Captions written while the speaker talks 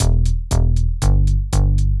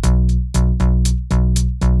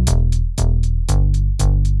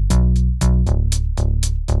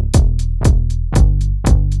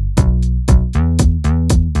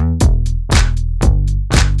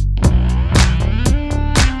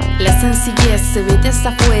sencillez se ve desde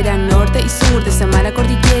afuera, norte y sur, desde mar a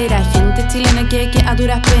cordillera. Gente chilena que a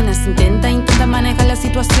duras penas intenta manejar la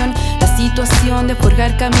situación de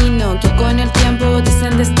forjar camino, que con el tiempo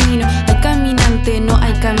dicen destino. Hay caminante, no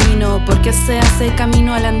hay camino, porque se hace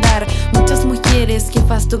camino al andar. Muchas mujeres que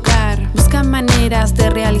vas a tocar buscan maneras de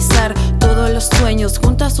realizar todos los sueños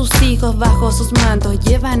junto a sus hijos bajo sus mantos.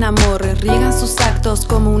 Llevan amor, riegan sus actos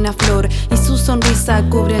como una flor y su sonrisa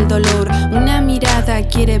cubre el dolor. Una mirada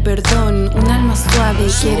quiere perdón, un alma suave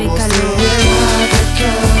quiere calor.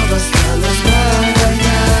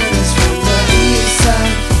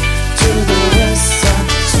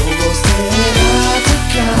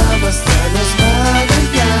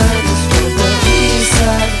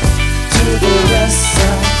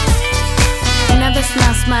 Una vez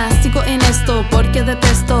más sigo en esto porque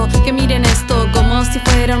detesto que miren esto como si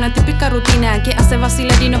fuera una típica rutina que hace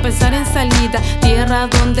vacilar y no pensar en salida. Tierra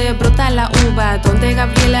donde brota la uva, donde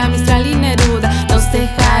Gabriela, Mistral y Neruda nos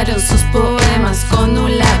dejaron sus poemas con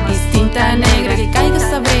un lápiz, tinta negra. Que caiga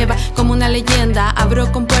esa breva como una leyenda,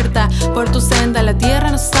 abro con puerta por tu senda. La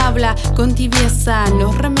tierra nos habla con tibieza,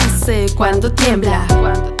 nos remece cuando tiembla.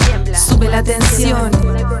 Sube la tensión,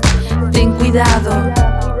 ten cuidado,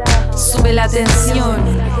 sube la tensión.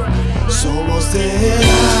 Somos de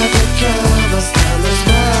la década hasta los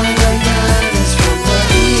Magallanes, from the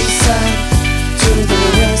east side to the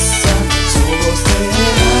west side. Somos de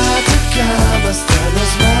la década hasta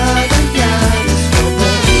los Magallanes, from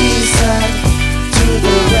the east side to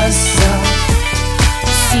the west side.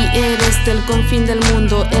 Si eres del confín del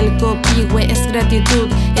mundo, el copihue es gratitud.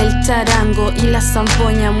 El charango y la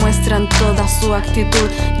zampoña muestran toda su actitud.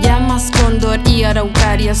 Llamas, cóndor y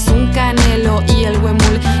araucarias, un canelo y el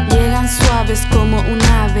huemul llegan suaves como un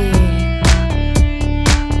ave.